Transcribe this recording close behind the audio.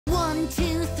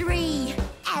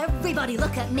Everybody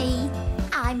look at me.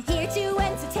 I'm here to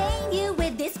entertain you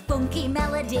with this funky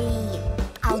melody.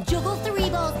 I'll juggle 3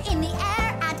 balls in the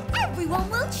air and everyone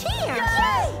will cheer.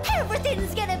 Yay!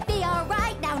 Everything's gonna be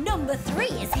alright now. Number 3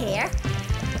 is here.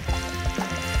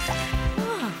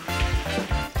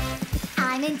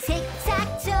 I'm in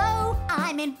tic-tac-toe.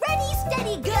 I'm in ready,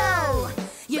 steady, go.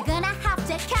 You're gonna have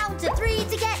to count to 3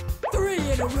 to get 3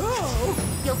 in a row.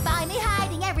 You'll find me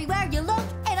hiding everywhere you look,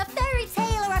 in a fairy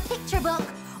tale or a picture book.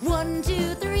 1,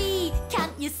 2, 3,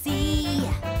 can't you see?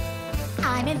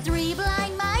 I'm in 3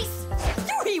 blind mice.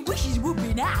 3 wishes would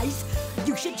be nice.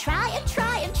 You should try and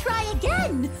try and try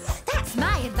again. That's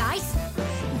my advice.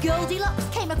 Goldilocks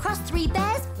came across 3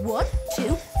 bears. 1,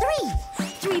 2, 3.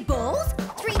 3 balls,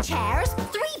 3 chairs,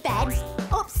 3 beds,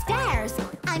 upstairs.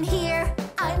 I'm here,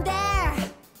 I'm there.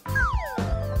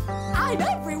 I'm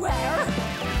everywhere.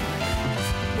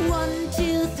 1,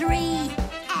 2, 3.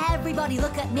 Everybody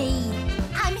look at me.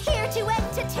 I'm here to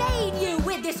entertain you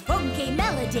with this funky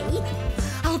melody.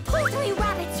 I'll pull 3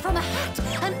 rabbits from a hat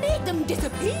and make them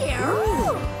disappear.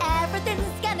 Ooh.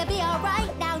 Everything's gonna be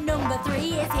alright now. Number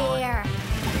 3 is here.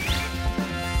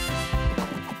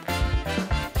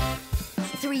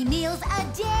 3 meals a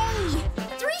day.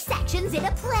 3 sections in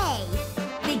a play.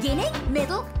 Beginning,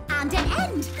 middle, and an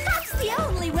end. That's the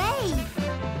only way.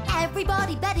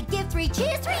 Everybody better give 3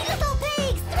 cheers. 3 little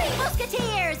pigs, 3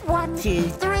 musketeers. 1, 2,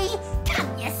 3. Can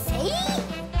you see?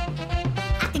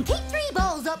 I can keep 3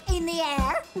 balls up in the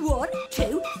air. 1,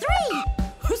 2,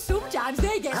 3. Sometimes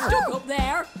they get stuck up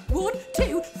there. 1,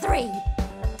 2, 3.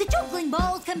 The juggling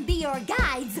balls can be your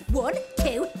guides. 1,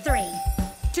 2, 3.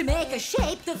 To make a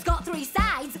shape that's got 3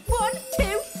 sides. 1,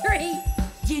 2, 3.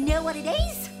 Do you know what it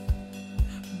is?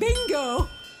 Bingo!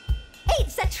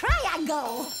 It's a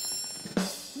triangle.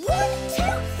 1, 2,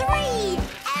 3.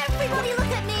 Everybody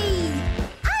look at me.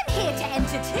 I'm here to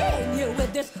entertain you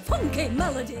with this funky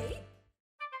melody.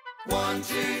 1,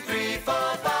 2, 3, 4,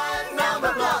 5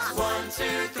 number blocks. 1,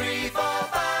 2, 3, 4,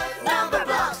 5 number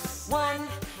blocks. 1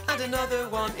 and another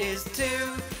one is 2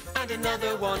 and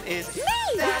another one is me.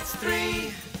 That's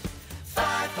 3.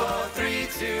 5, 4, 3,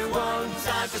 2, 1.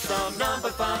 Time for some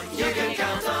number fun. You can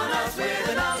count on us with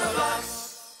the number blocks.